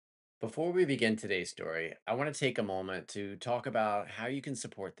Before we begin today's story, I want to take a moment to talk about how you can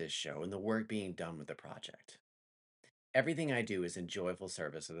support this show and the work being done with the project. Everything I do is in joyful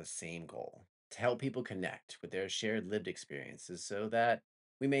service of the same goal to help people connect with their shared lived experiences so that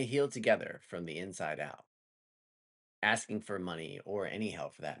we may heal together from the inside out. Asking for money or any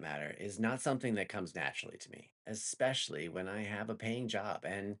help for that matter is not something that comes naturally to me, especially when I have a paying job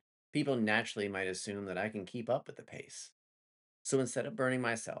and people naturally might assume that I can keep up with the pace. So instead of burning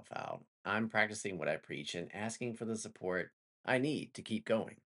myself out, I'm practicing what I preach and asking for the support I need to keep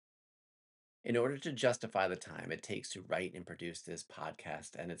going. In order to justify the time it takes to write and produce this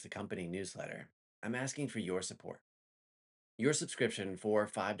podcast and its accompanying newsletter, I'm asking for your support. Your subscription for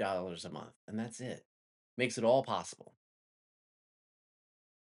 $5 a month, and that's it. Makes it all possible.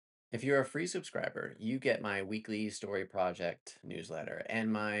 If you're a free subscriber, you get my weekly story project newsletter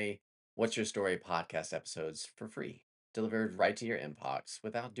and my What's Your Story podcast episodes for free, delivered right to your inbox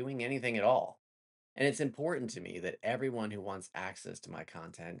without doing anything at all. And it's important to me that everyone who wants access to my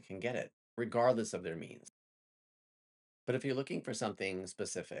content can get it, regardless of their means. But if you're looking for something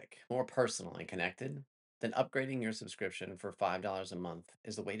specific, more personal and connected, then upgrading your subscription for $5 a month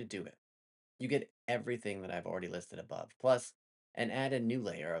is the way to do it. You get everything that I've already listed above, plus an added new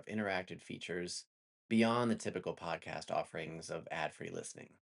layer of interactive features beyond the typical podcast offerings of ad-free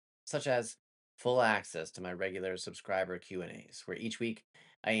listening, such as full access to my regular subscriber Q&As, where each week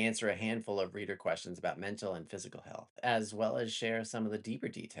I answer a handful of reader questions about mental and physical health, as well as share some of the deeper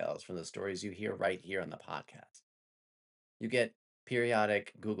details from the stories you hear right here on the podcast. You get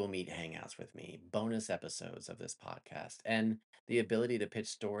periodic Google Meet hangouts with me, bonus episodes of this podcast, and the ability to pitch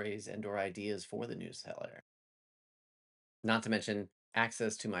stories and or ideas for the newsletter. Not to mention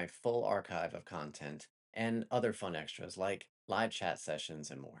access to my full archive of content and other fun extras like live chat sessions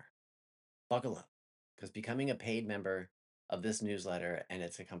and more. Buckle up, because becoming a paid member of this newsletter and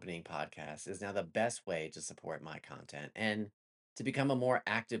its accompanying podcast is now the best way to support my content and to become a more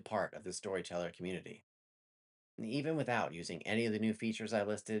active part of the storyteller community. And even without using any of the new features I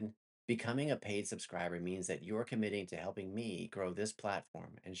listed, becoming a paid subscriber means that you're committing to helping me grow this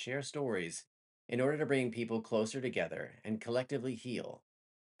platform and share stories in order to bring people closer together and collectively heal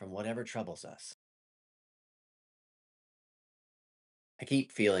from whatever troubles us. I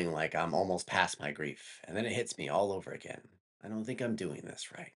keep feeling like I'm almost past my grief, and then it hits me all over again. I don't think I'm doing this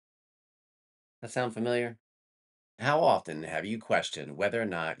right. That sound familiar? How often have you questioned whether or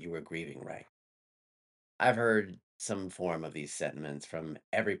not you were grieving right? I've heard some form of these sentiments from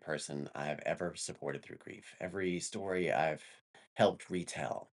every person I've ever supported through grief, every story I've helped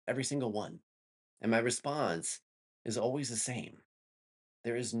retell, every single one. And my response is always the same.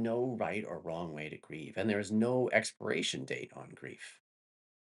 There is no right or wrong way to grieve, and there is no expiration date on grief.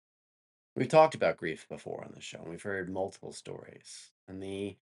 We've talked about grief before on the show, and we've heard multiple stories. And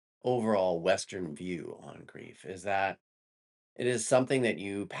the overall Western view on grief is that it is something that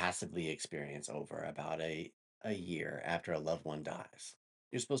you passively experience over about a year after a loved one dies.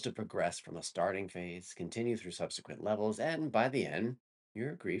 You're supposed to progress from a starting phase, continue through subsequent levels, and by the end,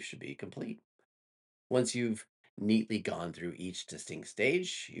 your grief should be complete. Once you've neatly gone through each distinct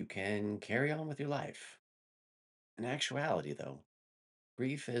stage, you can carry on with your life. In actuality, though,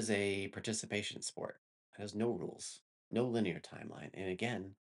 grief is a participation sport. It has no rules, no linear timeline, and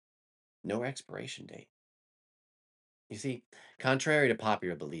again, no expiration date. You see, contrary to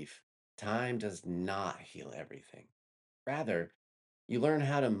popular belief, time does not heal everything. Rather, you learn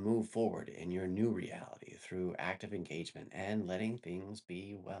how to move forward in your new reality through active engagement and letting things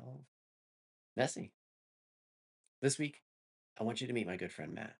be, well, messy. This week, I want you to meet my good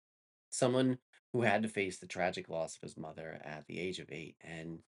friend Matt, someone who had to face the tragic loss of his mother at the age of 8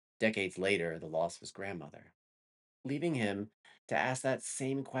 and decades later, the loss of his grandmother, leaving him to ask that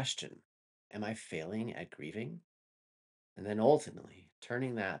same question. Am I failing at grieving? And then ultimately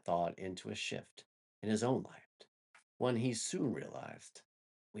turning that thought into a shift in his own life, one he soon realized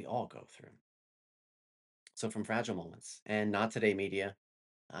we all go through. So, from Fragile Moments and Not Today Media,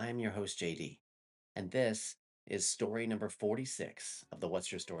 I'm your host, JD, and this is story number 46 of the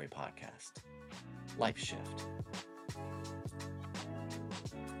What's Your Story podcast, Life Shift.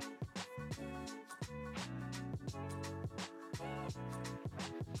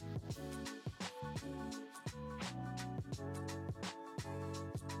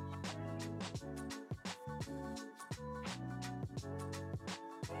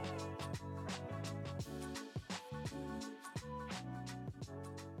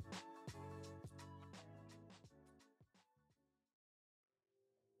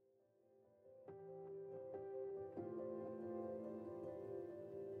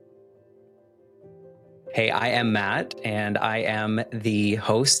 Hey, I am Matt, and I am the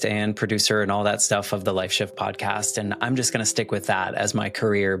host and producer and all that stuff of the Life Shift podcast. And I'm just going to stick with that as my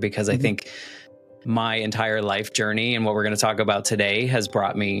career because I think my entire life journey and what we're going to talk about today has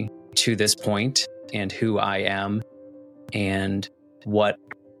brought me to this point and who I am and what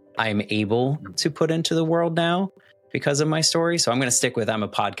I'm able to put into the world now because of my story. So I'm going to stick with I'm a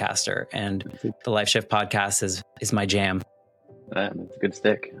podcaster, and the Life Shift podcast is my jam. That's a good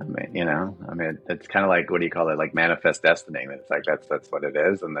stick. It's kind of like, what do you call it? Like manifest destiny. It's like, that's what it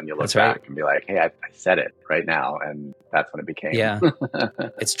is. And then you look back and be like, hey, I said it right now. And that's when it became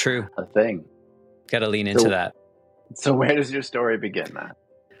it's true. A thing. Got to lean into that. So where does your story begin, Matt?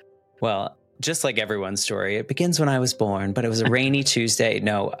 Well, just like everyone's story, it begins when I was born, but it was a rainy Tuesday.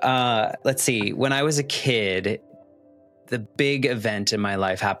 No, let's see. When I was a kid, the big event in my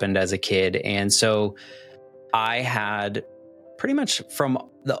life happened as a kid. And so I had pretty much from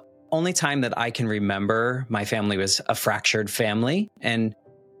the only time that I can remember, my family was a fractured family. And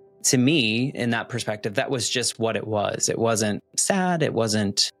to me, in that perspective, that was just what it was. It wasn't sad. It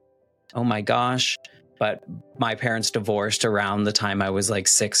wasn't, oh my gosh. But my parents divorced around the time I was like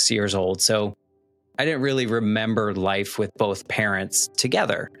 6 years old. So I didn't really remember life with both parents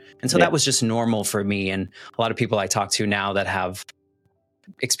together. And so that was just normal for me. And a lot of people I talk to now that have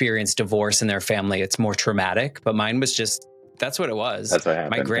experienced divorce in their family, it's more traumatic. But mine was just, that's what it was. That's what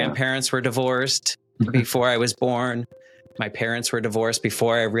happened. My grandparents were divorced before I was born. My parents were divorced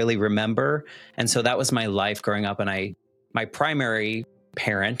before I really remember. And so that was my life growing up. And my primary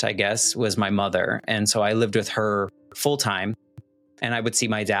parent, I guess, was my mother. And so I lived with her full time. And I would see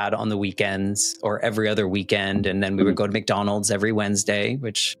my dad on the weekends or every other weekend. And then we would go to McDonald's every Wednesday,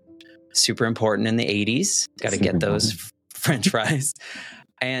 which is super important in the 80s. Got to get those French fries.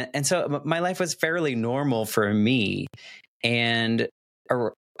 And so my life was fairly normal for me. And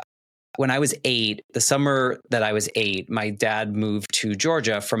when I was 8, the summer that I was 8, my dad moved to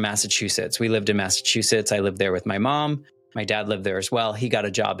Georgia from Massachusetts. We lived in Massachusetts. I lived there with my mom. My dad lived there as well. He got a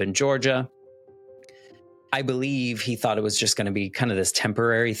job in Georgia. I believe he thought it was just going to be kind of this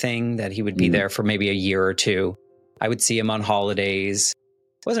temporary thing, that he would be there for maybe a year or two. I would see him on holidays.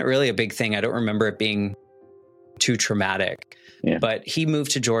 It wasn't really a big thing. I don't remember it being too traumatic. Yeah. But he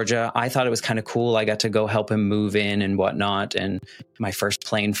moved to Georgia. I thought it was kind of cool. I got to go help him move in and whatnot. And my first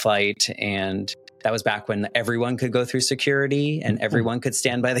plane flight. And that was back when everyone could go through security and everyone could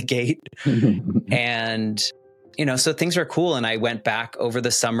stand by the gate. And, so things were cool. And I went back over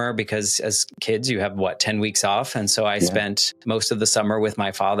the summer because as kids, you have 10 weeks off. And so I spent most of the summer with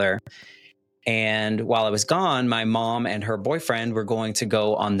my father. And while I was gone, my mom and her boyfriend were going to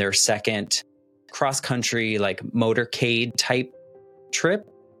go on their second cross-country like motorcade type trip,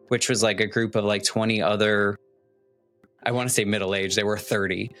 which was like a group of like 20 other, I want to say middle-aged, they were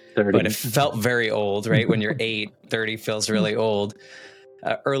 30, but it felt very old, right? When you're 8, 30 feels really old.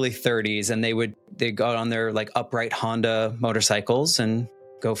 Early 30s, and they go on their like upright Honda motorcycles and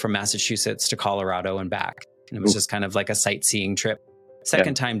go from Massachusetts to Colorado and back. And it was just kind of like a sightseeing trip.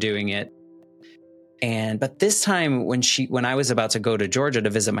 Second time doing it. But this time when I was about to go to Georgia to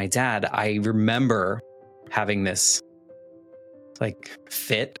visit my dad, I remember having this like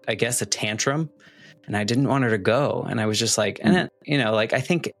fit, I guess, a tantrum, and I didn't want her to go. And I was just like, I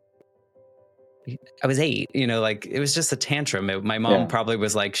think I was 8, like it was just a tantrum. My mom probably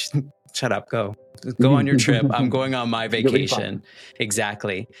was like, shut up, go on your trip. I'm going on my vacation.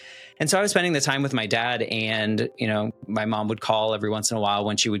 Exactly. And so I was spending the time with my dad, and, my mom would call every once in a while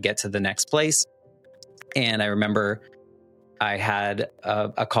when she would get to the next place. And I remember I had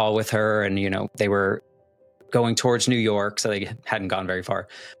a call with her, and, they were going towards New York. So they hadn't gone very far,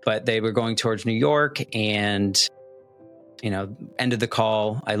 but they were going towards New York, and, ended the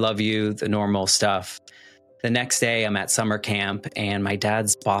call. I love you, the normal stuff. The next day I'm at summer camp, and my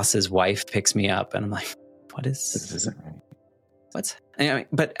dad's boss's wife picks me up, and I'm like, this isn't right.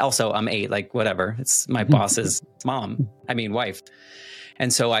 But also I'm 8, like whatever. It's my boss's wife.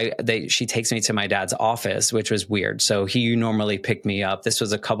 And so she takes me to my dad's office, which was weird. So he normally picked me up. This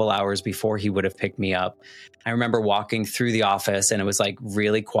was a couple hours before he would have picked me up. I remember walking through the office, and it was like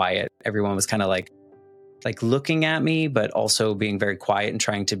really quiet. Everyone was kind of like looking at me, but also being very quiet and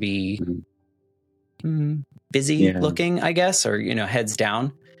trying to be busy looking, I guess, or, heads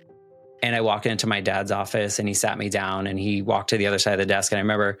down. And I walked into my dad's office, and he sat me down, and he walked to the other side of the desk. And I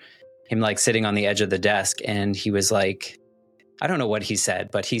remember him like sitting on the edge of the desk, and he was like, I don't know what he said,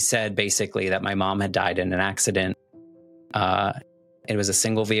 but he said basically that my mom had died in an accident. It was a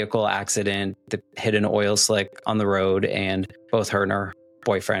single vehicle accident that hit an oil slick on the road, and both her and her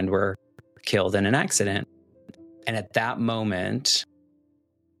boyfriend were killed in an accident. And at that moment,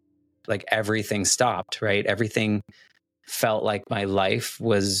 like everything stopped, right? Everything felt like my life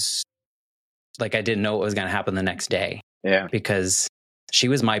was like I didn't know what was going to happen the next day. Yeah. Because she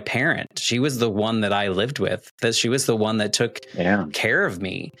was my parent. She was the one that I lived with. That she was the one that took care of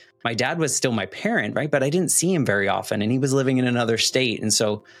me. My dad was still my parent, right? But I didn't see him very often, and he was living in another state. And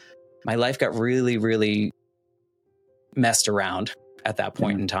so my life got really, really messed around at that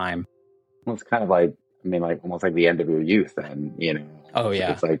point in time. Well, it's kind of like, I mean, like almost like the end of your youth, and Oh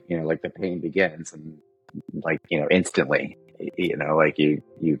yeah. It's like, like the pain begins, and like, instantly, like you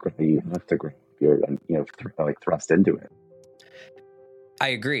have to grow. You're, like thrust into it. I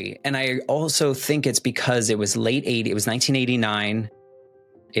agree. And I also think it's because it was late 80s. It was 1989.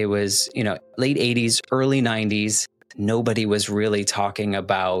 It was, late 80s, early 90s. Nobody was really talking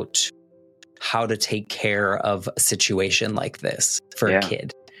about how to take care of a situation like this for a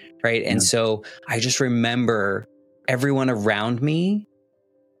kid. Right. And so I just remember everyone around me,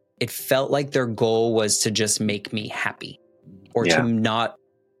 it felt like their goal was to just make me happy or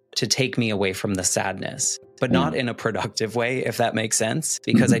to take me away from the sadness, but not in a productive way, if that makes sense,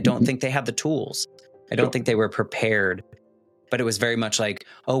 because I don't think they had the tools. I don't think they were prepared, but it was very much like,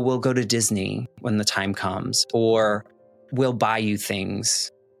 oh, we'll go to Disney when the time comes, or we'll buy you things.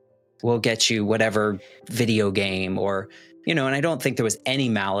 We'll get you whatever video game or, and I don't think there was any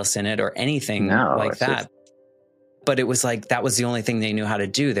malice in it or anything like that. But it was like, that was the only thing they knew how to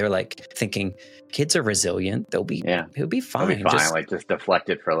do. They're like thinking, kids are resilient. He'll be fine. He'll be fine. Just deflect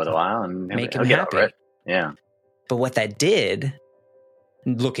it for a little while and make him happy. Yeah. But what that did,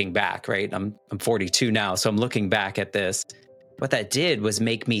 looking back, right? I'm 42 now. So I'm looking back at this. What that did was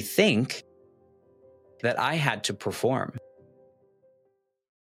make me think that I had to perform.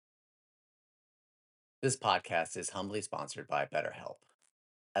 This podcast is humbly sponsored by BetterHelp.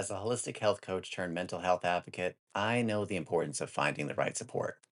 As a holistic health coach turned mental health advocate, I know the importance of finding the right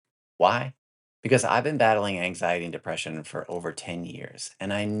support. Why? Because I've been battling anxiety and depression for over 10 years,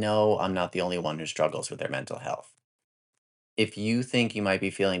 and I know I'm not the only one who struggles with their mental health. If you think you might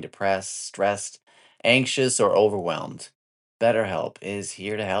be feeling depressed, stressed, anxious, or overwhelmed, BetterHelp is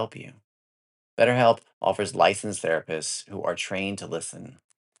here to help you. BetterHelp offers licensed therapists who are trained to listen.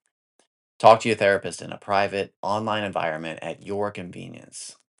 Talk to your therapist in a private, online environment at your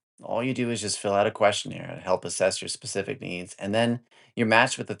convenience. All you do is just fill out a questionnaire to help assess your specific needs, and then you're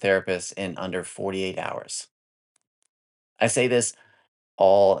matched with a therapist in under 48 hours. I say this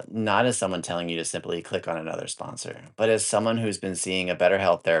all not as someone telling you to simply click on another sponsor, but as someone who's been seeing a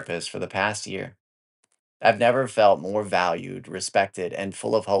BetterHelp therapist for the past year. I've never felt more valued, respected, and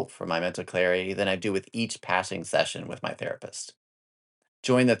full of hope for my mental clarity than I do with each passing session with my therapist.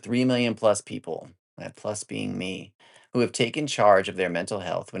 Join the 3 million plus people, that plus being me, who have taken charge of their mental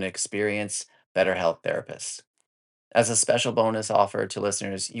health when experience BetterHelp therapists. As a special bonus offer to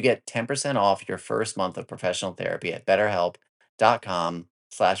listeners, you get 10% off your first month of professional therapy at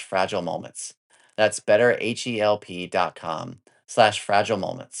betterhelp.com/fragile moments. That's betterhelp.com/fragile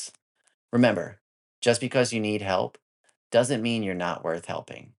moments. Remember, just because you need help doesn't mean you're not worth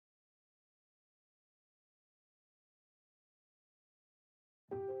helping.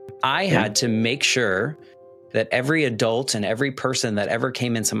 I had to make sure that every adult and every person that ever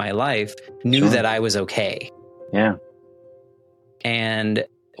came into my life knew that I was okay. Yeah. And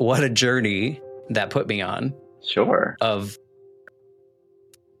what a journey that put me on. Sure. Of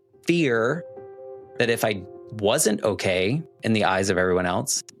fear that if I wasn't okay in the eyes of everyone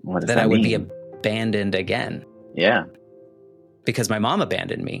else, that I would be abandoned again. Yeah. Because my mom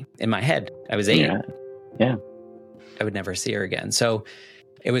abandoned me in my head. I was 8. Yeah. I would never see her again. So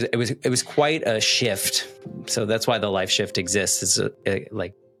it was quite a shift. So that's why the life shift exists. Is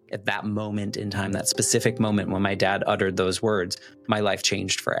like at that moment in time, that specific moment when my dad uttered those words, my life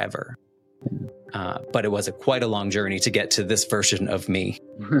changed forever. But it was quite a long journey to get to this version of me.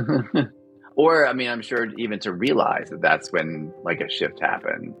 Or, I mean, I'm sure even to realize that that's when like a shift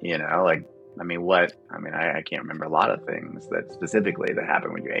happened, like, I can't remember a lot of things that specifically that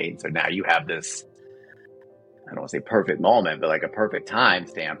happened when you're 8. So now you have this, I don't want to say perfect moment, but like a perfect time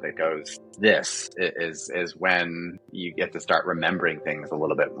stamp that goes, this is when you get to start remembering things a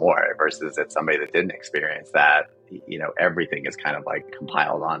little bit more versus it's somebody that didn't experience that, everything is kind of like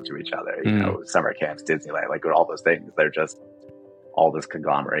compiled onto each other, summer camps, Disneyland, like all those things. They're just all this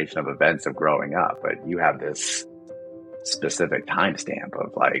conglomeration of events of growing up, but you have this specific timestamp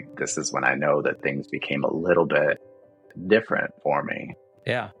of like, this is when I know that things became a little bit different for me.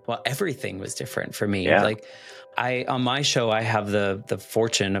 Yeah. Well, everything was different for me. Yeah. Like on my show, I have the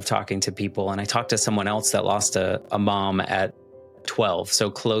fortune of talking to people, and I talked to someone else that lost a mom at 12, so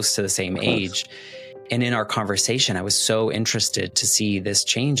close to the same age. And in our conversation, I was so interested to see this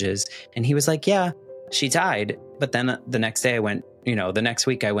changes. And he was like, yeah, she died. But then the next day I went, the next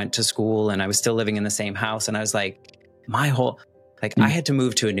week I went to school and I was still living in the same house. And I was like, I had to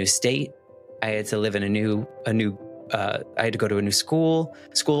move to a new state. I had to live in I had to go to a new school.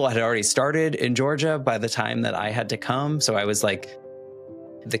 School had already started in Georgia by the time that I had to come. So I was like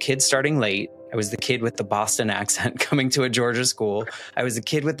the kid starting late. I was the kid with the Boston accent coming to a Georgia school. I was the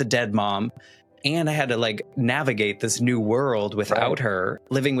kid with the dead mom. And I had to like navigate this new world without her,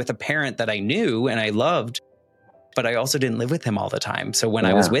 living with a parent that I knew and I loved, but I also didn't live with him all the time. So when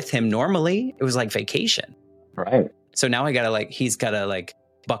I was with him normally, it was like vacation. Right. So now he's got to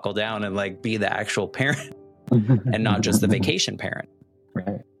buckle down and be the actual parent and not just the vacation parent.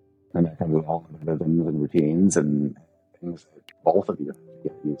 Right. And that comes with all of the rhythms and routines and things that both of you have to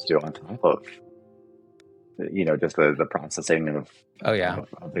get used to on top of, just the processing of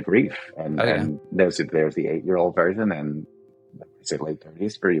the grief. And there's the 8-year-old version and is it late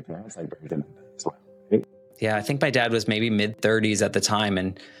 30s for your parents, version of that as well, right? Yeah, I think my dad was maybe mid-30s at the time.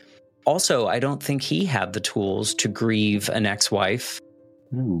 And also, I don't think he had the tools to grieve an ex-wife,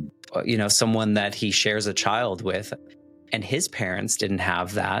 someone that he shares a child with. And his parents didn't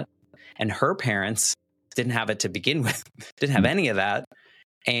have that. And her parents didn't have it to begin with, didn't have any of that.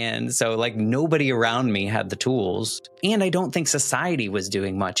 And so nobody around me had the tools. And I don't think society was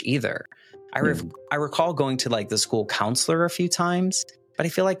doing much either. I recall going to the school counselor a few times, but I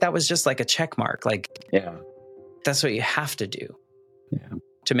feel like that was just a check mark. That's what you have to do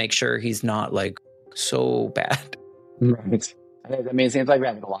to make sure he's not so bad. Right. I mean, it seems like we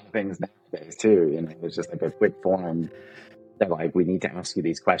have a lot of things nowadays too. It's just a quick form that we need to ask you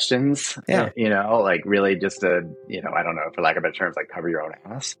these questions. Yeah. Really just to, I don't know, for lack of better terms, cover your own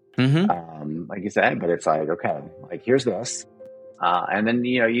ass. Mm-hmm. Like you said, but it's okay, here's this. And then,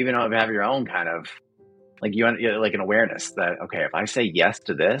 you even have your own kind of you an awareness that, okay, if I say yes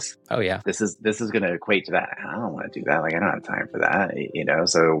to this, this is going to equate to that. I don't want to do that. I don't have time for that,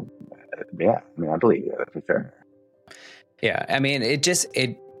 so yeah, I believe you for sure. Yeah. I mean, it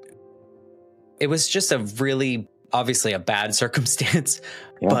was just a really, obviously a bad circumstance,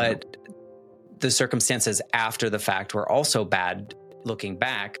 but the circumstances after the fact were also bad looking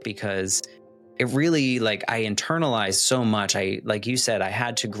back because it really I internalized so much. Like you said, I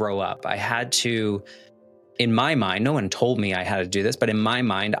had to grow up. I had to, in my mind, no one told me I had to do this, but in my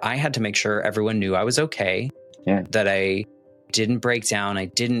mind, I had to make sure everyone knew I was okay, that I didn't break down. I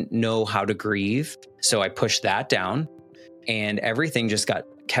didn't know how to grieve. So I pushed that down and everything just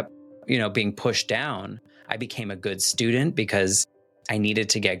kept being pushed down. I became a good student because I needed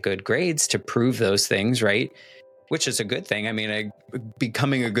to get good grades to prove those things, right? Which is a good thing. I mean,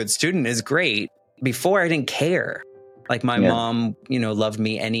 becoming a good student is great. Before I didn't care. My mom, loved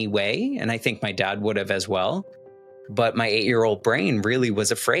me anyway. And I think my dad would have as well. But my 8-year-old brain really was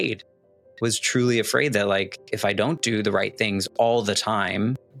truly afraid that if I don't do the right things all the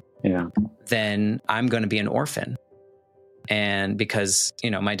time, then I'm going to be an orphan. And because,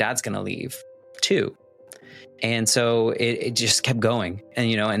 my dad's going to leave too. And so it just kept going.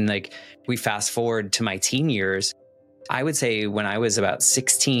 And, we fast forward to my teen years, I would say when I was about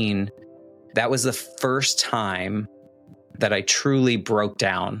 16, that was the first time that I truly broke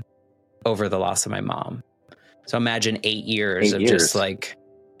down over the loss of my mom. So imagine 8 years of just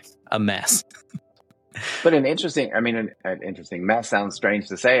a mess. But an interesting mess sounds strange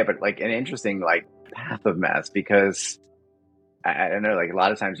to say, but an interesting path of mess, because I don't know, a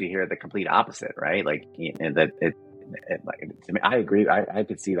lot of times you hear the complete opposite, right? I agree. I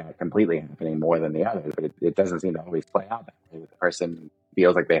could see that completely happening more than the others, but it doesn't seem to always play out that way. The person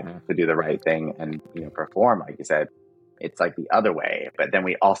feels like they have to do the right thing and perform, like you said. It's the other way, but then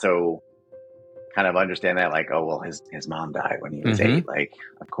we also kind of understand that his mom died when he was 8.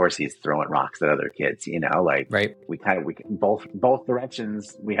 Of course he's throwing rocks at other kids, right. We both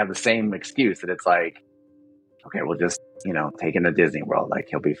directions, we have the same excuse that it's okay, we'll just, take him to Disney World.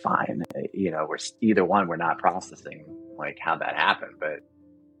 He'll be fine. We're not processing how that happened, but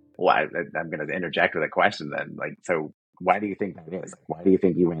I'm going to interject with a question then. So why do you think that is? Why do you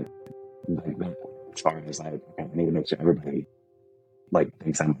think you went that as far as okay, I need to make sure everybody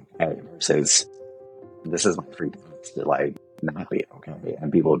thinks I'm okay versus this is my free chance to not be okay, and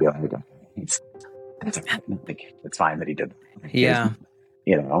people will be okay, that's okay. It's fine that he did that. Yeah.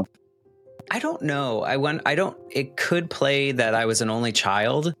 I don't know. It could play that I was an only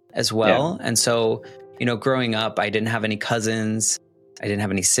child as well. Yeah. And so, growing up, I didn't have any cousins. I didn't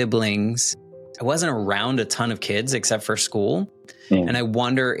have any siblings. I wasn't around a ton of kids except for school. Yeah. And I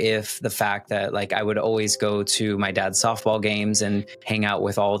wonder if the fact that like I would always go to my dad's softball games and hang out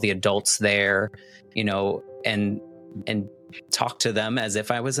with all the adults there, you know, and talk to them as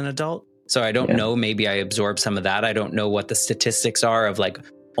if I was an adult. So I don't know, maybe I absorbed some of that. I don't know what the statistics are of like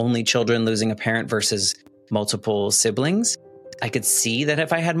only children losing a parent versus multiple siblings. I could see that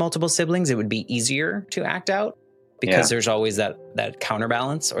if I had multiple siblings, it would be easier to act out because there's always that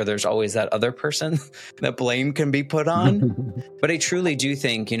counterbalance, or there's always that other person that blame can be put on. But I truly do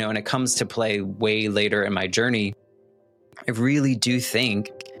think, you know, and it comes to play way later in my journey, I really do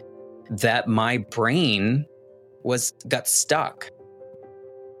think that my brain got stuck.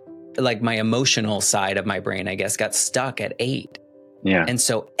 Like my emotional side of my brain, I guess, got stuck at 8. Yeah. And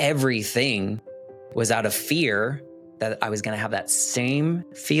so everything was out of fear that I was going to have that same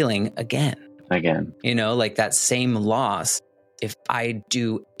feeling again. You know, like that same loss if I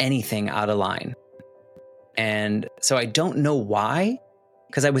do anything out of line. And so I don't know why,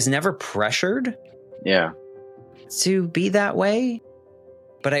 because I was never pressured to be that way.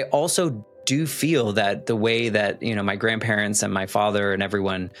 But I also do feel that the way that, you know, my grandparents and my father and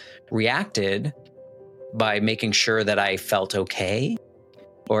everyone reacted by making sure that I felt okay,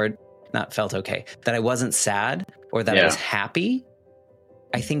 or not felt okay, that I wasn't sad or that I was happy.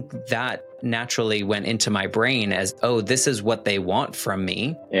 I think that naturally went into my brain as, oh, this is what they want from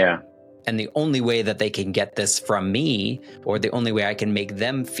me. Yeah. And the only way that they can get this from me, or the only way I can make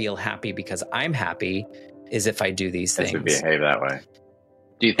them feel happy because I'm happy, is if I do these things. To behave that way.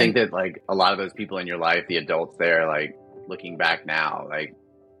 Do you think that like a lot of those people in your life, the adults there, like looking back now, like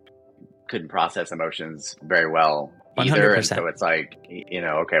couldn't process emotions very well either? 100%. And so it's like, you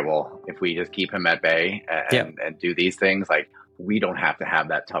know, okay, well, if we just keep him at bay and do these things, like we don't have to have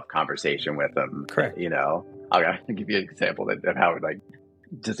that tough conversation with them. Correct. You know, I'll give you an example of how it like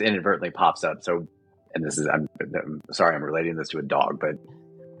just inadvertently pops up. So, and this is, I'm sorry, I'm relating this to a dog, but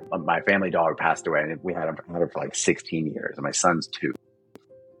my family dog passed away and we had her for like 16 years and my son's 2.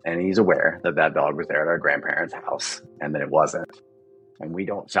 And he's aware that that dog was there at our grandparents' house and that it wasn't. And we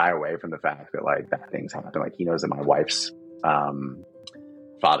don't shy away from the fact that like bad things happen. Like he knows that my wife's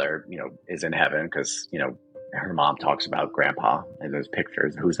father, you know, is in heaven because, you know, her mom talks about grandpa and those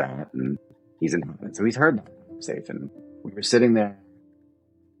pictures. Who's that? And he's in heaven. So he's heard that conversation. We were sitting there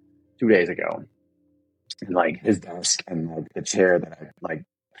 2 days ago and like his desk and like the chair that I like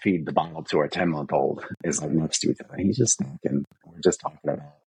feed the bottle to our 10-month-old is like next to each other. He's just thinking, we're just talking about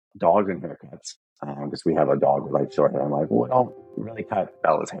dogs and haircuts because we have a dog with like short hair. I'm like, well, don't really cut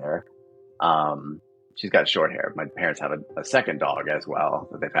Bella's hair. She's got short hair. My parents have a second dog as well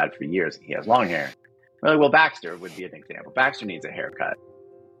that they've had for years. He has long hair. We're like, well, Baxter would be an example. Baxter needs a haircut.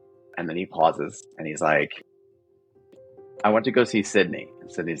 And then he pauses and he's like, I went to go see Sydney.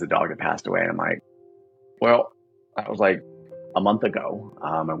 And Sydney's the dog that passed away. And I'm like, well, that was like a month ago.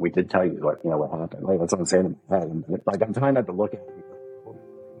 And we did tell you what happened. Like, that's what I'm saying in my head. And like, I'm trying not to look at him.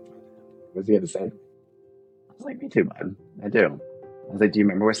 What's he had to say? I was like, me too, bud. I do. I was like, do you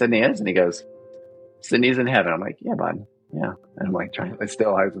remember where Sydney is? And he goes, Sydney's in heaven. I'm like, yeah, bud. Yeah. And I'm like, this is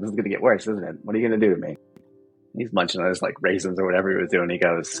going to get worse, isn't it? What are you going to do to me? And he's munching on his like raisins or whatever he was doing. He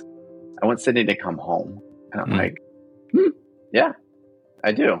goes, I want Sydney to come home. And I'm like, yeah,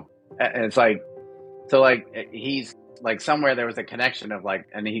 I do. And it's like, so like he's like somewhere there was a connection of like,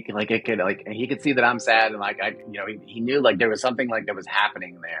 and he like, it could like, he could see that I'm sad. And like, he knew like there was something like that was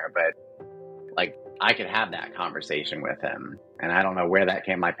happening there, but like I could have that conversation with him. And I don't know where that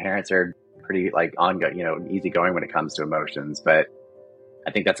came. My parents are pretty like ongoing, easygoing when it comes to emotions, but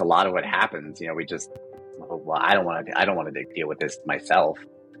I think that's a lot of what happens. We just, well, I don't want to deal with this myself.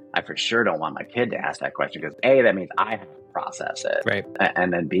 I for sure don't want my kid to ask that question because A, that means I have to process it. Right.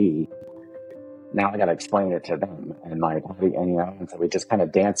 And then B, now I got to explain it to them and like, and so we just kind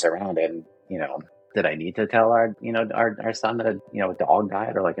of dance around it. And, did I need to tell our son that a dog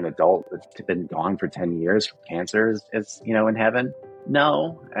died, or like an adult that's been gone for 10 years from cancer is in heaven?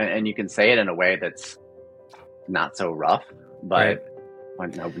 No. And you can say it in a way that's not so rough, but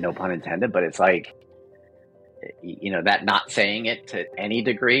no pun intended, but it's like, that not saying it to any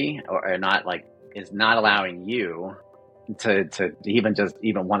degree or not like is not allowing you to even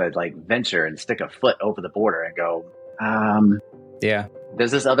want to like venture and stick a foot over the border and go,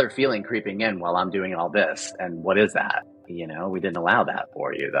 there's this other feeling creeping in while I'm doing all this. And what is that? We didn't allow that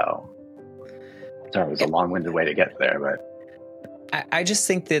for you though. Sorry, it was a long-winded way to get there, but I just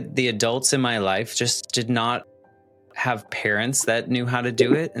think that the adults in my life just did not have parents that knew how to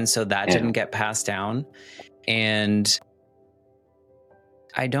do it. And so that didn't get passed down. And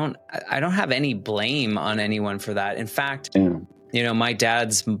I don't have any blame on anyone for that. In fact, my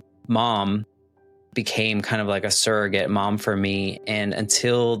dad's mom became kind of like a surrogate mom for me. And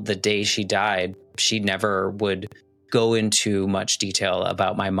until the day she died, she never would go into much detail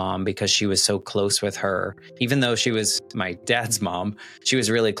about my mom because she was so close with her. Even though she was my dad's mom, she was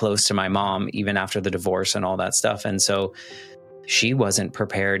really close to my mom, even after the divorce and all that stuff. And so she wasn't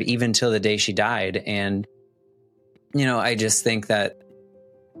prepared even till the day she died. And, you know, I just think that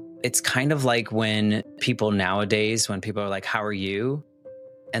it's kind of like when people nowadays, when people are like, how are you?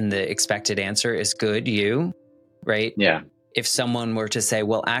 And the expected answer is good, you, right? Yeah. If someone were to say,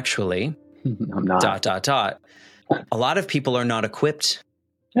 well, actually, I'm not. ... A lot of people are not equipped.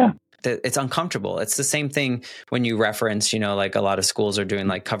 Yeah. It's uncomfortable. It's the same thing when you reference, you know, like a lot of schools are doing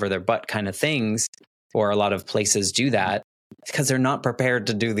like cover their butt kind of things, or a lot of places do that because they're not prepared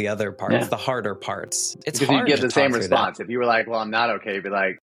to do the other parts, the harder parts. It's because hard you get to the same talk through response. that. If you were like, well, I'm not okay, you'd be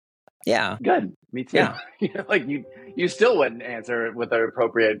like, Yeah. good. Me too. Yeah. You know, like you still wouldn't answer with the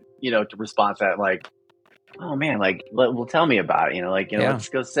appropriate, you know, to response that like, oh man, like, well, tell me about it. You know, like, you know, let's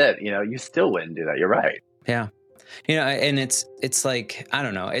go sit. You know, you still wouldn't do that. You're right. Yeah. You know, and it's like, I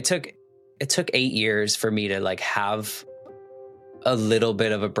don't know, it took 8 years for me to like have a little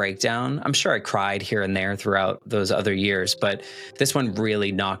bit of a breakdown. I'm sure I cried here and there throughout those other years, but this one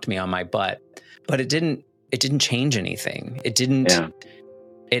really knocked me on my butt. But it didn't change anything.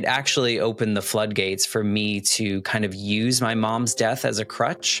 It actually opened the floodgates for me to kind of use my mom's death as a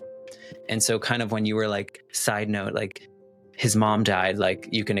crutch. And so kind of when you were like, side note, like his mom died, like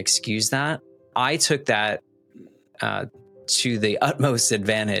you can excuse that. I took that to the utmost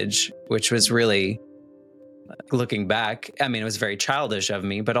advantage, which was really, looking back, I mean, it was very childish of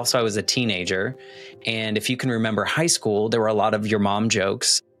me, but also I was a teenager. And if you can remember high school, there were a lot of your mom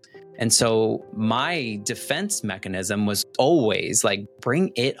jokes. And so my defense mechanism was always like,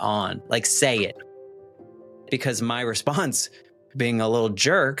 bring it on, like say it. Because my response, being a little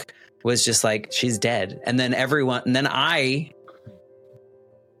jerk, was just like, she's dead. And then I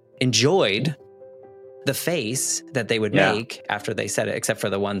enjoyed the face that they would make after they said it, except for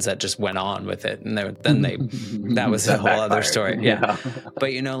the ones that just went on with it. And that was a whole other story. Yeah.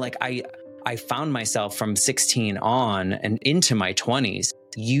 But, you know, like I found myself from 16 on and into my 20s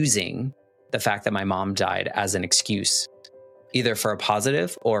using the fact that my mom died as an excuse, either for a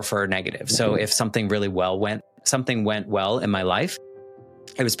positive or for a negative. So if something went well in my life,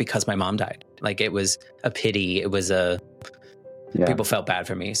 it was because my mom died. Like it was a pity. It was people felt bad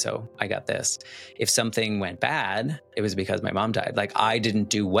for me, so I got this. If something went bad, it was because my mom died. Like I didn't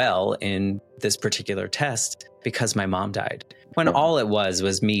do well in this particular test because my mom died. When all it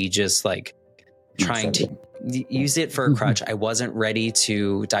was me just like trying to use it for a crutch. I wasn't ready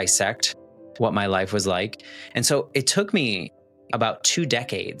to dissect what my life was like. And so it took me about 2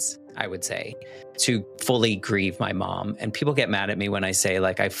 decades, I would say, to fully grieve my mom. And people get mad at me when I say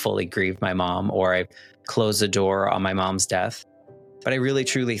like I fully grieved my mom or I closed the door on my mom's death. But I really,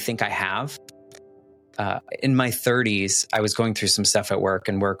 truly think I have. In my 30s, I was going through some stuff at work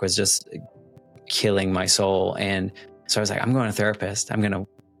and work was just killing my soul. And so I was like, I'm going to a therapist. I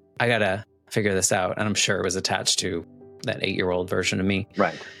got to figure this out. And I'm sure it was attached to that 8-year-old version of me.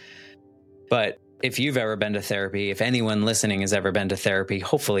 Right. But if you've ever been to therapy, if anyone listening has ever been to therapy,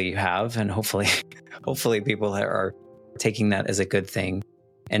 hopefully you have. And hopefully people are taking that as a good thing.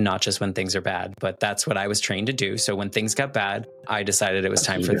 And not just when things are bad, but that's what I was trained to do. So when things got bad, I decided it was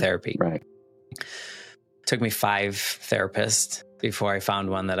time for therapy. Right. Took me 5 therapists before I found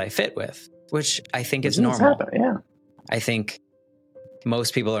one that I fit with, which I think is normal. Yeah. I think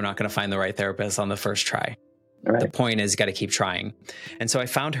most people are not going to find the right therapist on the first try. Right. The point is you got to keep trying. And so I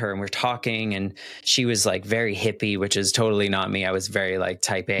found her and we're talking and she was like very hippie, which is totally not me. I was very like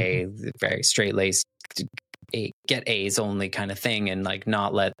type A, very straight laced, get A's only kind of thing and like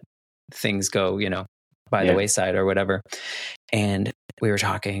not let things go, you know, by the wayside or whatever. And we were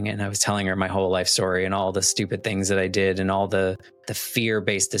talking and I was telling her my whole life story and all the stupid things that I did and all the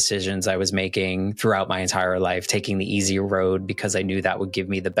fear-based decisions I was making throughout my entire life, taking the easy road because I knew that would give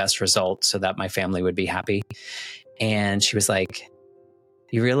me the best result so that my family would be happy. And she was like,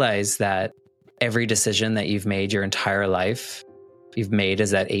 you realize that every decision that you've made your entire life, you've made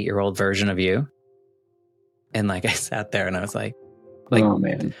as that 8-year-old version of you. And like, I sat there and I was like, oh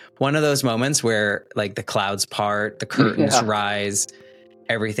man, one of those moments where like the clouds part, the curtains rise,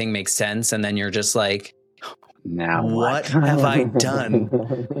 everything makes sense. And then you're just like, now what have I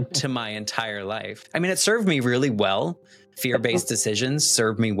done to my entire life? I mean, it served me really well. Fear-based decisions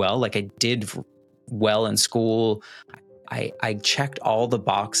served me well. Like I did well in school. I checked all the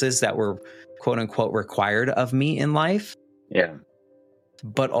boxes that were quote unquote required of me in life. Yeah.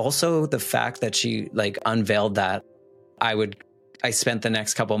 But also the fact that she like unveiled that I would I spent the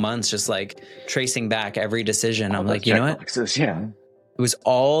next couple months just like tracing back every decision. All I'm those like, you know what? checkboxes, yeah. It was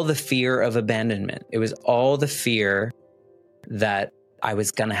all the fear of abandonment. It was all the fear that I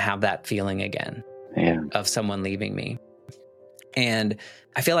was going to have that feeling again Yeah. of someone leaving me. And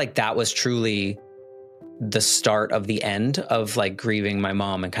I feel like that was truly the start of the end of like grieving my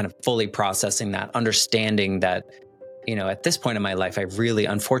mom and kind of fully processing that, understanding that, you know, at this point in my life, I really,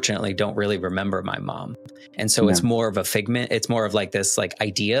 unfortunately, don't really remember my mom. And so it's more of a figment. It's more of like this like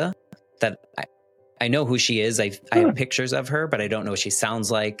idea that I know who she is. I have pictures of her, but I don't know what she sounds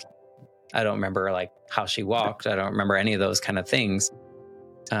like. I don't remember like how she walked. I don't remember any of those kind of things.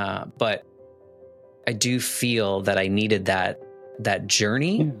 But I do feel that I needed that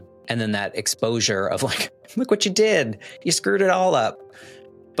journey. Yeah. And then that exposure of like, look what you did. You screwed it all up.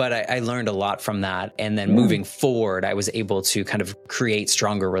 But I learned a lot from that. And then moving forward, I was able to kind of create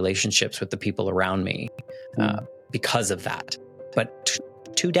stronger relationships with the people around me because of that. But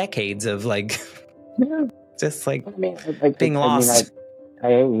 2 decades of like, just like being lost. I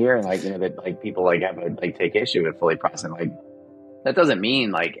hate hearing like, you know, that like people like have a, like take issue with fully processing. Like that doesn't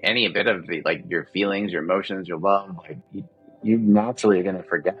mean like any bit of the, like your feelings, your emotions, your love, like you naturally are going to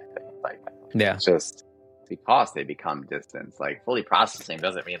forget things like that. Yeah. It's just because they become distance. Like fully processing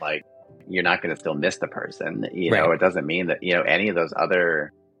doesn't mean like you're not going to still miss the person. You know, it doesn't mean that, you know, any of those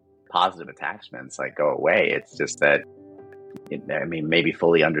other positive attachments like go away. It's just that, I mean, maybe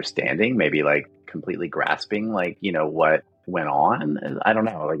fully understanding, maybe like completely grasping, like, you know, what went on. I don't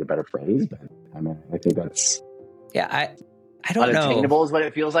know, like a better phrase, but I mean, I think that's I don't know. Unattainable is what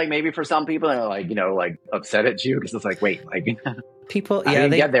it feels like maybe for some people. They're like, you know, like upset at you because it's like, wait, like people, I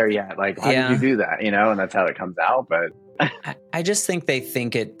didn't get there yet. Like, how did you do that? You know, and that's how it comes out. But I just think they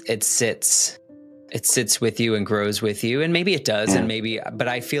think it sits with you and grows with you, and maybe it does, and maybe, but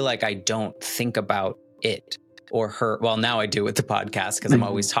I feel like I don't think about it or her. Well, now I do with the podcast because I'm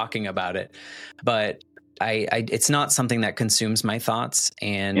always talking about it, but I it's not something that consumes my thoughts,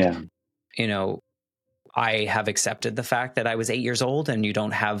 and you know, I have accepted the fact that I was 8 years old and you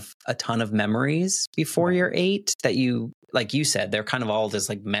don't have a ton of memories before you're 8 that you, like you said, they're kind of all just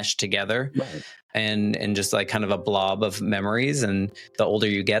like meshed together and just like kind of a blob of memories. And the older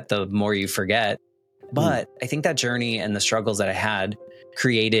you get, the more you forget. But I think that journey and the struggles that I had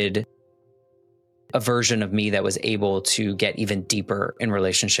created a version of me that was able to get even deeper in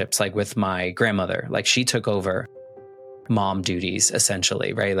relationships, like with my grandmother. Like she took over mom duties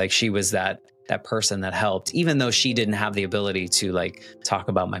essentially, right? Like she was that person that helped, even though she didn't have the ability to like talk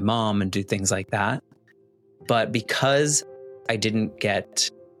about my mom and do things like that. But because I didn't get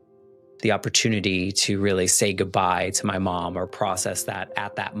the opportunity to really say goodbye to my mom or process that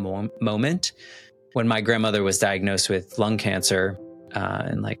at that moment, when my grandmother was diagnosed with lung cancer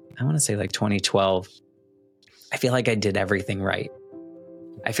in like, I want to say like 2012, I feel like I did everything right.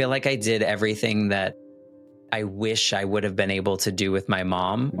 I feel like I did everything that I wish I would have been able to do with my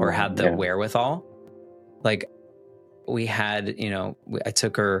mom or had the wherewithal. Like we had, you know, I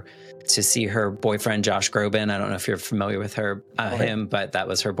took her to see her boyfriend, Josh Groban. I don't know if you're familiar with him, but that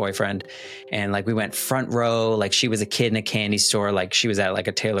was her boyfriend. And like, we went front row, like she was a kid in a candy store. Like she was at like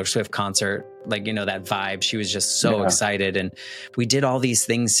a Taylor Swift concert, like, you know, that vibe. She was just so excited. And we did all these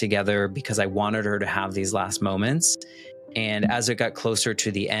things together because I wanted her to have these last moments. And as it got closer to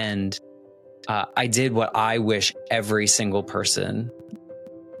the end, I did what I wish every single person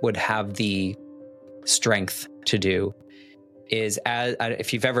would have the strength to do is,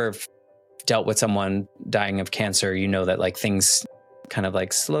 if you've ever dealt with someone dying of cancer, you know that like things kind of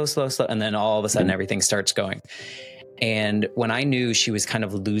like slow, and then all of a sudden everything starts going. And when I knew she was kind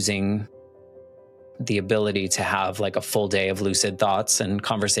of losing the ability to have like a full day of lucid thoughts and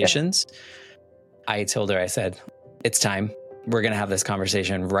conversations, I told her, I said, it's time. We're going to have this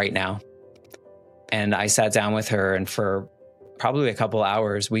conversation right now. And I sat down with her, and for probably a couple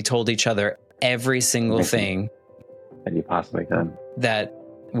hours, we told each other every single thing that you possibly could, that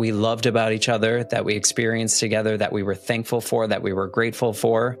we loved about each other, that we experienced together, that we were thankful for, that we were grateful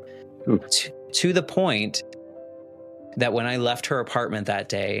for, to the point that when I left her apartment that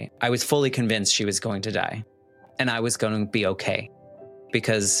day, I was fully convinced she was going to die and I was going to be okay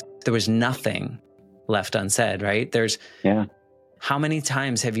because there was nothing left unsaid, right? How many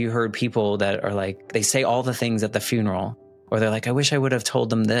times have you heard people that are like, they say all the things at the funeral, or they're like, I wish I would have told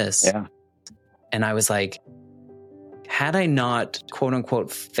them this. And I was like, had I not, quote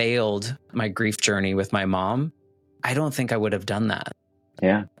unquote, failed my grief journey with my mom, I don't think I would have done that.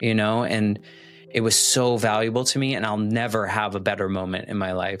 You know, and it was so valuable to me, and I'll never have a better moment in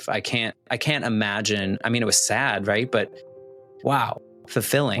my life. I can't imagine. I mean, it was sad, right? But wow,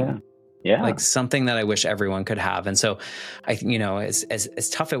 fulfilling. Yeah. like something that I wish everyone could have. And so as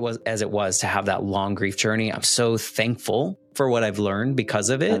tough as it was to have that long grief journey, I'm so thankful for what I've learned because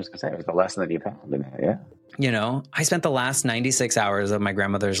of I it. was going to say, it was the lesson that you found in that. Yeah. I spent the last 96 hours of my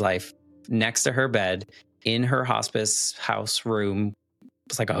grandmother's life next to her bed in her hospice house room.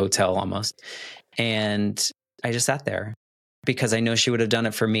 It's like a hotel almost. And I just sat there because I know she would have done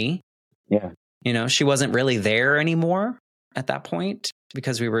it for me. Yeah. She wasn't really there anymore at that point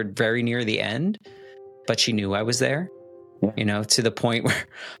because we were very near the end, but she knew I was there, to the point where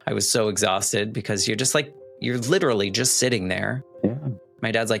I was so exhausted because you're literally just sitting there. Yeah.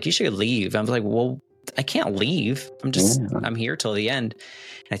 My dad's like, you should leave. I was like, well, I can't leave. I'm here till the end.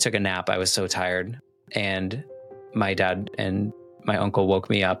 And I took a nap. I was so tired. And my dad and my uncle woke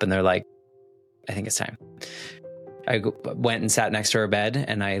me up and they're like, I think it's time. I went and sat next to her bed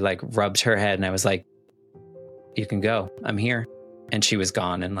and I like rubbed her head and I was like, you can go. I'm here. And she was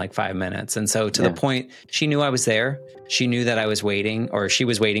gone in like 5 minutes. And so to the point, she knew I was there. She knew that I was waiting, or she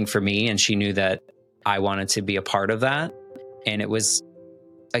was waiting for me. And she knew that I wanted to be a part of that. And it was,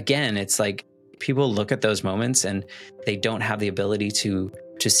 again, it's like people look at those moments and they don't have the ability to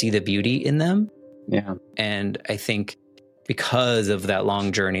see the beauty in them. Yeah. And I think because of that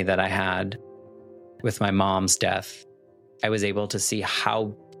long journey that I had with my mom's death, I was able to see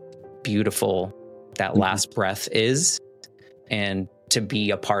how beautiful that last breath is. And to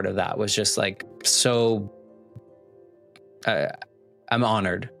be a part of that was just like, so I'm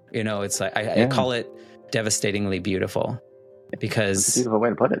honored. It's like, I call it devastatingly beautiful because it's a beautiful way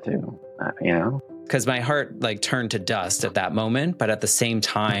to put it too, because my heart like turned to dust at that moment. But at the same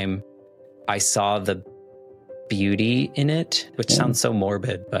time, I saw the beauty in it, which sounds so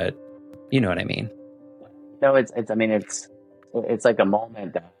morbid, but you know what I mean? No, it's like a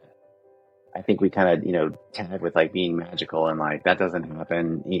moment that I think we kind of, tag with like being magical, and like that doesn't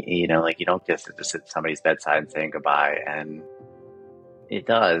happen. Like you don't just sit at somebody's bedside and saying goodbye. And it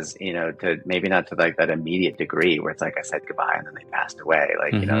does, to maybe not to like that immediate degree where it's like I said goodbye and then they passed away.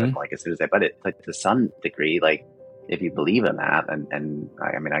 Like, like as soon as but it like to some degree, like if you believe in that, and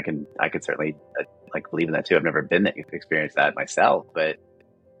I mean, I could certainly like believe in that too. I've never been that experienced that myself, but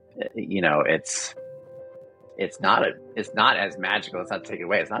it's not as magical. It's not to take it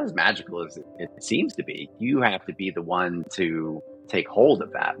away. It's not as magical as it seems to be. You have to be the one to take hold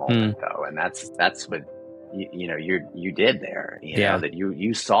of that moment though. And that's what, you did there, that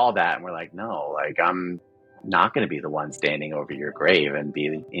you saw that and were like, no, like I'm not going to be the one standing over your grave and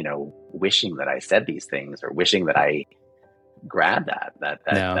be, wishing that I said these things or wishing that I grabbed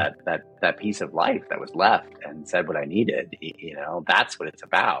that piece of life that was left and said what I needed. That's what it's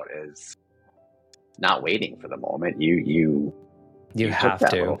about, is not waiting for the moment. You have took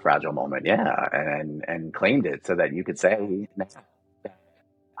that to little fragile moment, and claimed it so that you could say,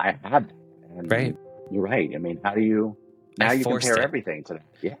 I had that. And right. You're right. I mean, how do you now you compare everything to that?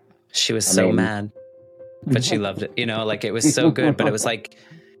 Yeah. She was mad, but she loved it. Like it was so good, but it was like,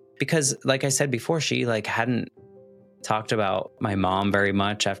 because like I said before, she like hadn't talked about my mom very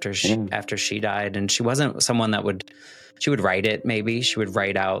much after she died. And she wasn't someone that she would write it. Maybe she would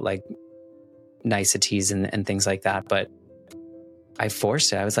write out like niceties and things like that. But I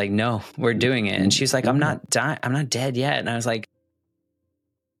forced it. I was like, no, we're doing it. And she's like, I'm not dead yet. And I was like,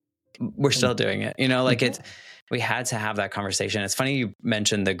 we're still doing it. Like we had to have that conversation. It's funny you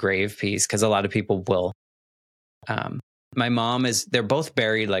mentioned the grave piece, because a lot of people will. My mom they're both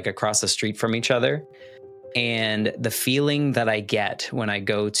buried like across the street from each other. And the feeling that I get when I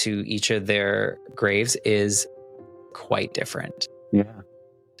go to each of their graves is quite different. Yeah.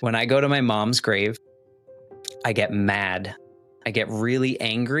 When I go to my mom's grave, I get mad. I get really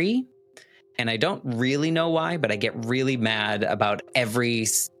angry. And I don't really know why, but I get really mad about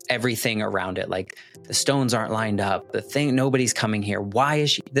everything around it. Like the stones aren't lined up. Nobody's coming here. Why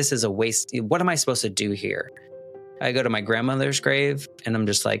is this is a waste. What am I supposed to do here? I go to my grandmother's grave and I'm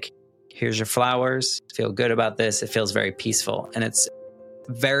just like, here's your flowers. Feel good about this. It feels very peaceful. And it's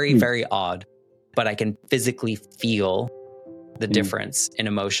very, very odd, but I can physically feel the difference in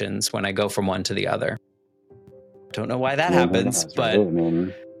emotions when I go from one to the other. Don't know why that happens, but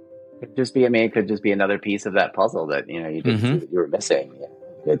it could just be another piece of that puzzle that, you didn't see that you were missing. Yeah.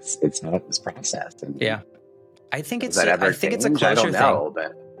 It's not this process. And I think it's a closure I don't know, thing.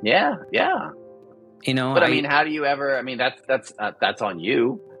 But yeah. But I mean, how do you ever, I mean, that's on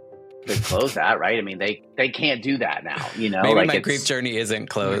you to close that, right? I mean, they can't do that now, Maybe like my grief journey isn't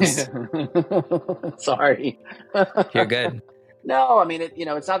closed. Sorry. You're good. No, I mean,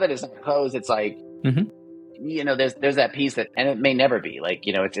 it's not that it's not closed. It's like, there's that piece that, and it may never be like,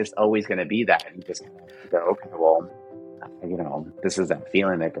 it's just always going to be that. And you just kind of go, okay, well, this is that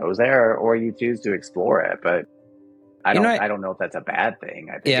feeling that goes there, or you choose to explore it. But I You know, don't know if that's a bad thing.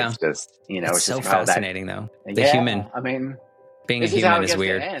 I think yeah, it's just, it's it's so just how that, fascinating though. The yeah, human, I mean, being a this is how human it is gets to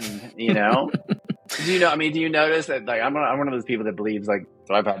weird. end, do you notice that, like, I'm one of those people that believes, like,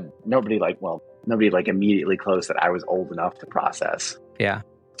 so I've had nobody like immediately close that I was old enough to process. Yeah.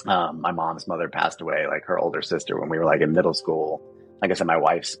 My mom's mother passed away, like her older sister, when we were like in middle school. Like I said, my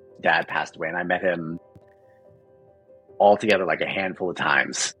wife's dad passed away, and I met him altogether like a handful of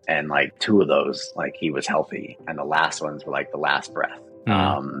times, and like two of those, like, he was healthy, and the last ones were like the last breath,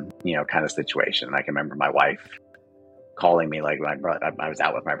 kind of situation. And I can remember my wife calling me, like, my brother, I was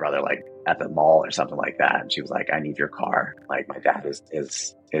out with my brother, like at the mall or something like that, and she was like, "I need your car. Like, my dad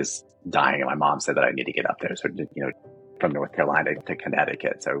is dying," and my mom said that I need to get up there. So, from North Carolina to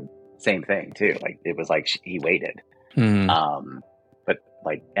Connecticut. So same thing too. Like, it was like he waited. But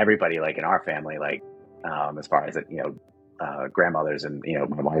like everybody, like in our family, like as far as grandmothers and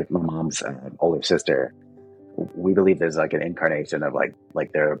my mom's older sister, we believe there's like an incarnation of like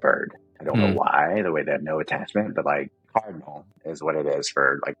they're a bird. I don't know why, the way they have no attachment, but like cardinal is what it is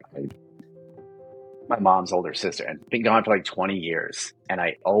for like my mom's older sister, and been gone for like 20 years. And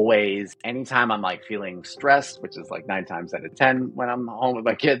I always, anytime I'm like feeling stressed, which is like 9 times out of 10 when I'm home with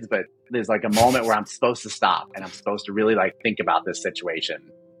my kids, but there's like a moment where I'm supposed to stop and I'm supposed to really like think about this situation.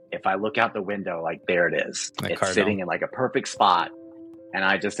 If I look out the window, like, there it is. Like it's cardinal. sitting in like a perfect spot. And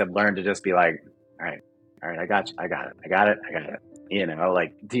I just have learned to just be like, all right, I got you. I got it.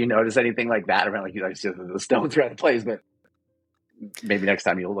 Like, do you notice anything like that around, like, just the stones are out of place, but maybe next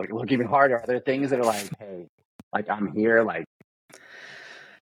time you'll look even harder. Are there things that are like, hey, like, I'm here, like,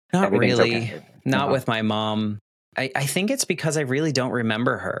 not really, okay? Not with my mom. I think it's because I really don't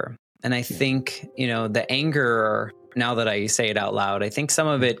remember her. And I think, the anger, now that I say it out loud, I think some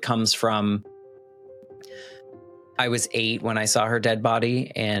of it comes from, I was 8 when I saw her dead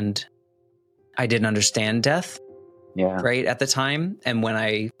body, and I didn't understand death. Yeah. Right at the time. And when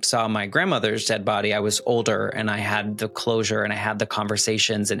I saw my grandmother's dead body, I was older, and I had the closure, and I had the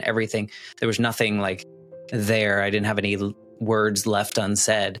conversations and everything. There was nothing like there. I didn't have any words left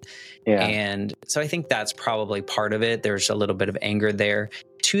unsaid. Yeah. And so I think that's probably part of it. There's a little bit of anger there,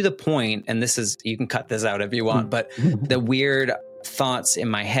 to the point, and this is, you can cut this out if you want, but the weird thoughts in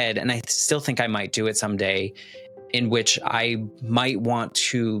my head, and I still think I might do it someday, in which I might want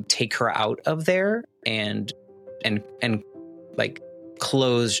to take her out of there and like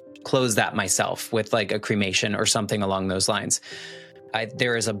close that myself with like a cremation or something along those lines.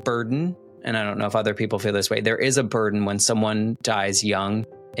 There is a burden, and I don't know if other people feel this way. There is a burden when someone dies young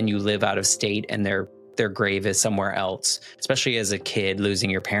and you live out of state and their grave is somewhere else, especially as a kid losing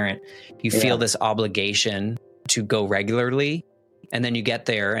your parent. You feel this obligation to go regularly, and then you get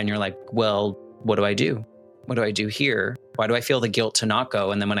there and you're like, well, what do I do? What do I do here? Why do I feel the guilt to not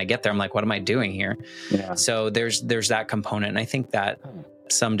go? And then when I get there, I'm like, what am I doing here? Yeah. So there's that component. And I think that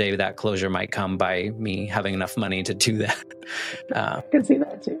someday that closure might come by me having enough money to do that. I can see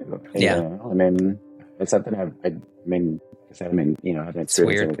that too. Yeah. I mean, it's something I haven't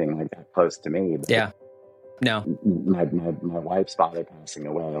experienced anything like that close to me. But yeah. No. My wife's father passing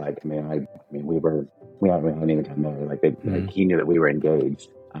away. Like, we hadn't even gotten married. Like, he knew that we were engaged.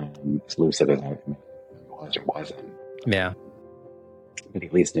 As lucid as I wasn't. Yeah. But he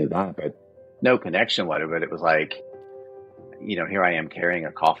at least knew that, but no connection with it. But it was like, here I am carrying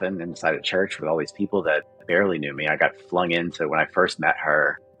a coffin inside a church with all these people that barely knew me. I got flung into, when I first met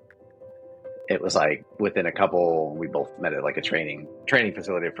her, it was like within we both met at like a training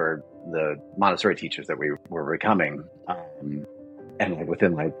facility for the Montessori teachers that we were becoming. And like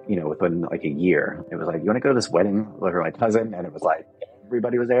within like a year, it was like, you want to go to this wedding with my cousin? And it was like,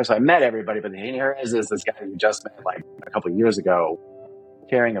 everybody was there. So I met everybody, but here is this guy who just met like a couple of years ago,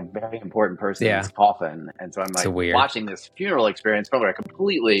 carrying a very important person's coffin. And so I'm like watching this funeral experience from a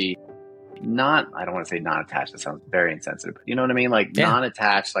completely I don't want to say non-attached. That sounds very insensitive. But you know what I mean? Like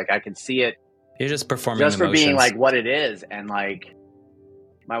non-attached, like I can see it. You're just performing just for emotions. being like what it is. And like,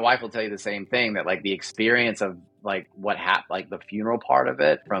 my wife will tell you the same thing, that like the experience of like what happened, like the funeral part of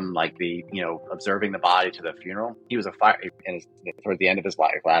it, from like the, observing the body to the funeral. He was and towards the end of his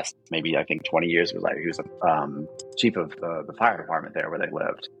life, last maybe I think 20 years of his life, he was a chief of the fire department there where they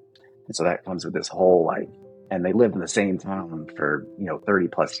lived. And so that comes with this whole and they lived in the same town for 30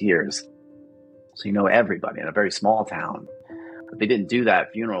 plus years, so everybody in a very small town. But they didn't do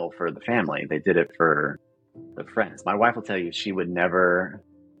that funeral for the family; they did it for the friends. My wife will tell you she would never.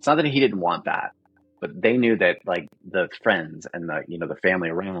 It's not that he didn't want that, but they knew that like the friends and the family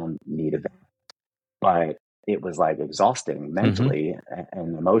around needed that. But it was like exhausting mentally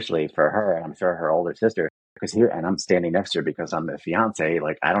and emotionally for her, and I'm sure her older sister, because here, and I'm standing next to her because I'm the fiance.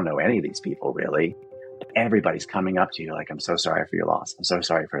 Like, I don't know any of these people really. Everybody's coming up to you like, I'm so sorry for your loss. I'm so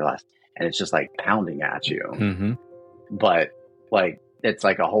sorry for your loss. And it's just like pounding at you. Mm-hmm. But like, it's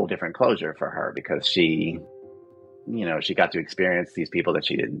like a whole different closure for her because she, you know, she got to experience these people that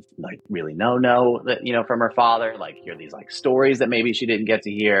she didn't like really know that, you know, from her father, like hear these like stories that maybe she didn't get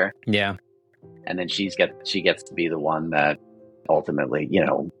to hear. Yeah. And then she gets to be the one that ultimately, you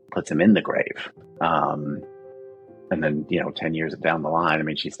know, puts him in the grave. And then, you know, 10 years down the line, I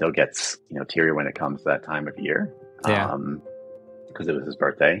mean, she still gets, you know, teary when it comes to that time of year. Yeah. Because it was his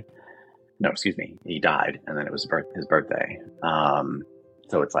birthday. No, excuse me. He died. And then it was his birthday.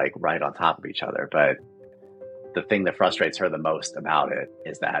 So it's like right on top of each other. But the thing that frustrates her the most about it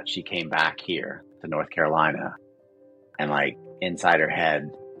is that she came back here to North Carolina and like inside her head,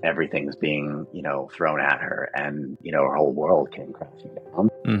 everything's being, you know, thrown at her and, you know, her whole world came crashing down.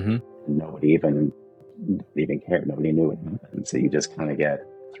 Mm-hmm. And nobody even cared. Nobody knew what happened. So you just kind of get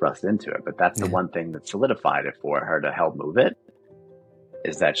thrust into it. But that's the one thing that solidified it for her to help move it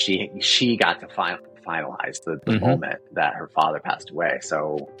is that she got to finalize the moment that her father passed away.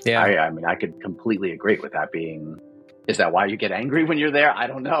 So I mean, I could completely agree with that being, is that why you get angry when you're there? I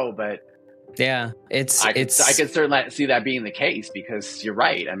don't know, but yeah, I could certainly see that being the case because you're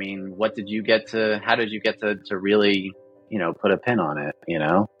right. I mean, how did you get to really, you know, put a pin on it, you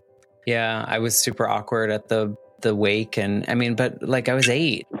know? Yeah, I was super awkward at the wake, and I mean, but like I was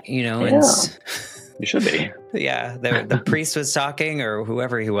 8, you know, and you should be. Yeah, the priest was talking, or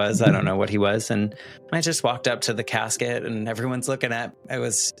whoever he was, I don't know what he was, and I just walked up to the casket, and everyone's looking at.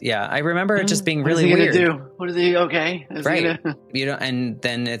 I remember it just being really weird. What is he? Okay, right? You know, and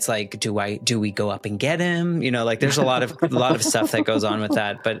then it's like, do we go up and get him? You know, like there's a lot of stuff that goes on with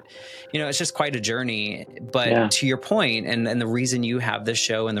that, but you know, it's just quite a journey. But to your point, and the reason you have this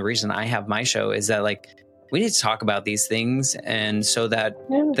show, and the reason I have my show is that like we need to talk about these things, and so that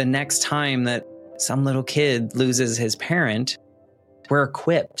the next time that some little kid loses his parent, we're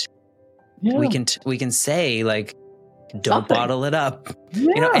equipped. Yeah. We can say like, don't bottle it up.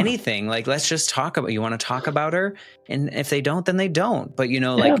 Yeah. You know, anything like, let's just talk about, you want to talk about her? And if they don't, then they don't. But, you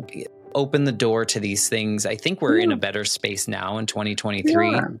know, like open the door to these things. I think we're in a better space now in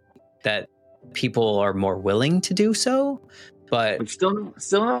 2023 that people are more willing to do so. But still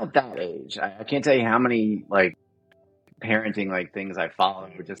not at that age. I can't tell you how many like parenting like things I follow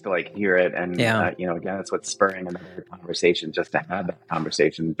just to like hear it, and you know, again, it's what's spurring another conversation just to have that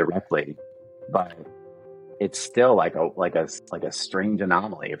conversation directly. But it's still like a strange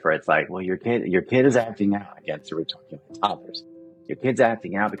anomaly for it's like, well, your kid is acting out against, we're talking about toddlers. Your kid's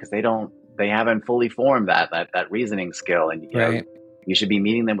acting out because they haven't fully formed that reasoning skill, and you know, you should be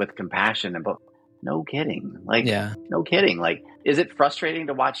meeting them with compassion and no kidding. Like, no kidding. Like, is it frustrating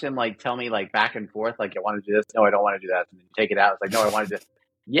to watch him like tell me like back and forth, like, I want to do this? No, I don't want to do that. And then you take it out. It's like, no, I want to do this.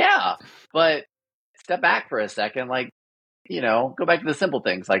 Yeah. But step back for a second. Like, you know, go back to the simple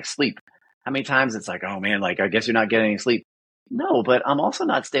things like sleep. How many times it's like, oh man, like, I guess you're not getting any sleep. No, but I'm also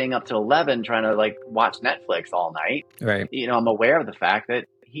not staying up till 11 trying to like watch Netflix all night. Right. You know, I'm aware of the fact that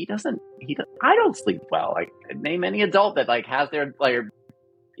I don't sleep well. Like, name any adult that like has their like,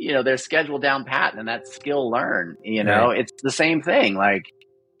 you know, their schedule down pat and that skill learned, you know, it's the same thing. Like,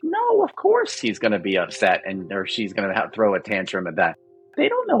 no, of course he's going to be upset or she's going to throw a tantrum at that. They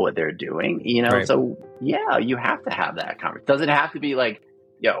don't know what they're doing, you know? So yeah, you have to have that conversation. Does it have to be like,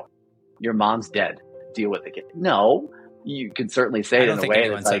 yo, your mom's dead, deal with the kid? No, you can certainly say it in a way. I don't think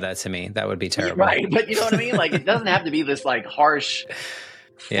anyone said that to me. That would be terrible. Right. But you know what I mean? Like, it doesn't have to be this like harsh,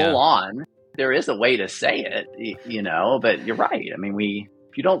 full on. There is a way to say it, you know, but you're right. I mean,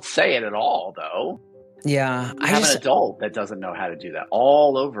 if you don't say it at all, though, I have an adult that doesn't know how to do that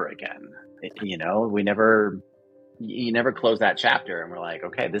all over again. You know, you never close that chapter, and we're like,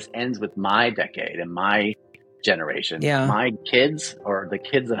 okay, this ends with my decade and my generation. My kids or the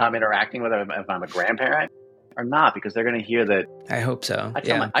kids that I'm interacting with, if I'm a grandparent, are not, because they're going to hear that. I hope so.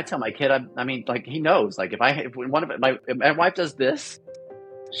 I tell my kid, I mean, like, he knows, like, if my wife does this,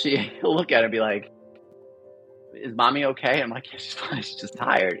 he'll look at it and be like, is mommy okay? I'm like, yeah, she's fine. She's just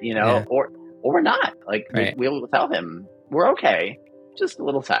tired, you know, or we're not. Like, we'll tell him we're okay, just a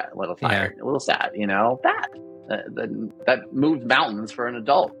little tired, a little sad, you know. That moves mountains for an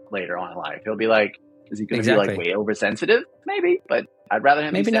adult later on in life. He'll be like, is he going to be like way oversensitive? Maybe, but I'd rather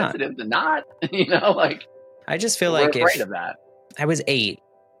him be sensitive than not. You know, like, I just feel like we're afraid of that. I was 8.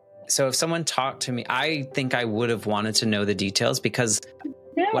 So if someone talked to me, I think I would have wanted to know the details, because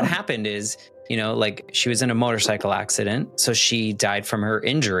what happened is, you know, like, she was in a motorcycle accident, so she died from her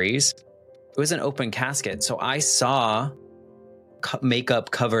injuries. It was an open casket, so I saw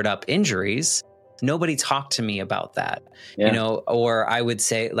makeup covered up injuries. nobody talked to me about that, Yeah. you know, or I would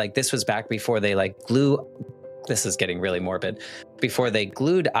say, like, this was back before they like glue. This is getting really morbid. Before they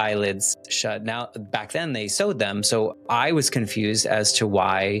glued eyelids shut. Now, back then they sewed them. So I was confused as to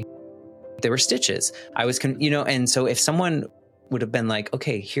why there were stitches. I was, you know, and so if someone would have been like,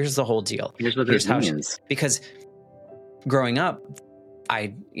 okay, here's the whole deal. Here's what Here's this how means. because growing up,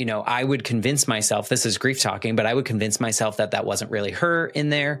 I would convince myself, this is grief talking, but I would convince myself that that wasn't really her in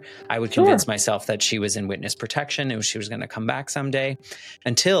there. I would convince myself that she was in witness protection and she was going to come back someday,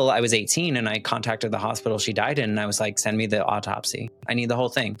 until I was 18 and I contacted the hospital she died in. And I was like, send me the autopsy. I need the whole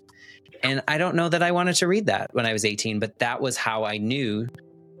thing. And I don't know that I wanted to read that when I was 18, but that was how I knew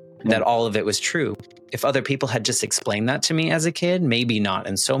that all of it was true. If other people had just explained that to me as a kid, maybe not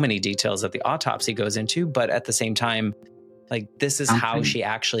in so many details that the autopsy goes into, but at the same time, like, this is how she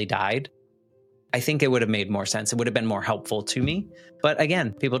actually died, I think it would have made more sense. It would have been more helpful to me. But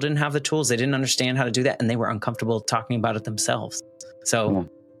again, people didn't have the tools. They didn't understand how to do that. And they were uncomfortable talking about it themselves. So,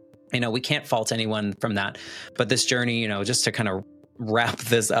 you know, we can't fault anyone from that. But this journey, you know, just to kind of wrap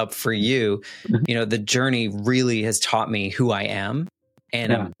this up for you, you know, the journey really has taught me who I am.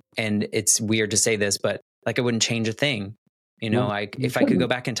 And and it's weird to say this, but like, I wouldn't change a thing. You know, like, if I could go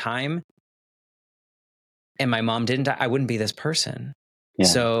back in time and my mom didn't die, I wouldn't be this person.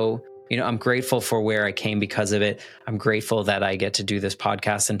 So, you know, I'm grateful for where I came because of it. I'm grateful that I get to do this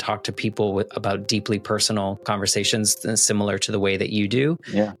podcast and talk to people about deeply personal conversations similar to the way that you do.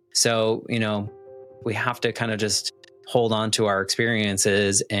 So, you know, we have to kind of just hold on to our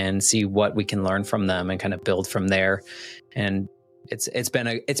experiences and see what we can learn from them and kind of build from there. And it's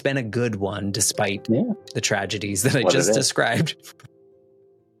been a good one, despite the tragedies that I just described.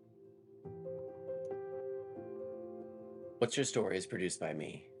 What's Your Story is produced by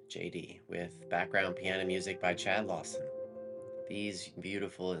me, JD, with background piano music by Chad Lawson. These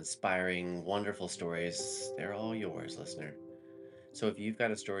beautiful, inspiring, wonderful stories, they're all yours, listener. So if you've got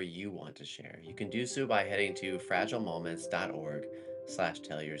a story you want to share, you can do so by heading to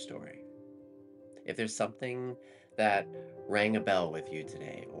fragilemoments.org/tellyourstory. If there's something that rang a bell with you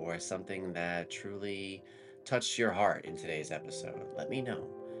today, or something that truly touched your heart in today's episode, let me know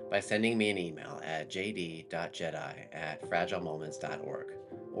by sending me an email at jd.jedi@fragilemoments.org,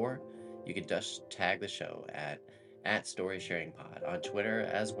 or you could just tag the show at @StorySharingPod on Twitter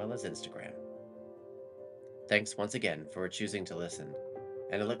as well as Instagram. Thanks once again for choosing to listen,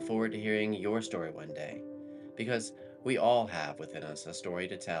 and I look forward to hearing your story one day, because we all have within us a story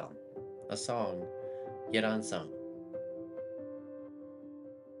to tell, a song yet unsung.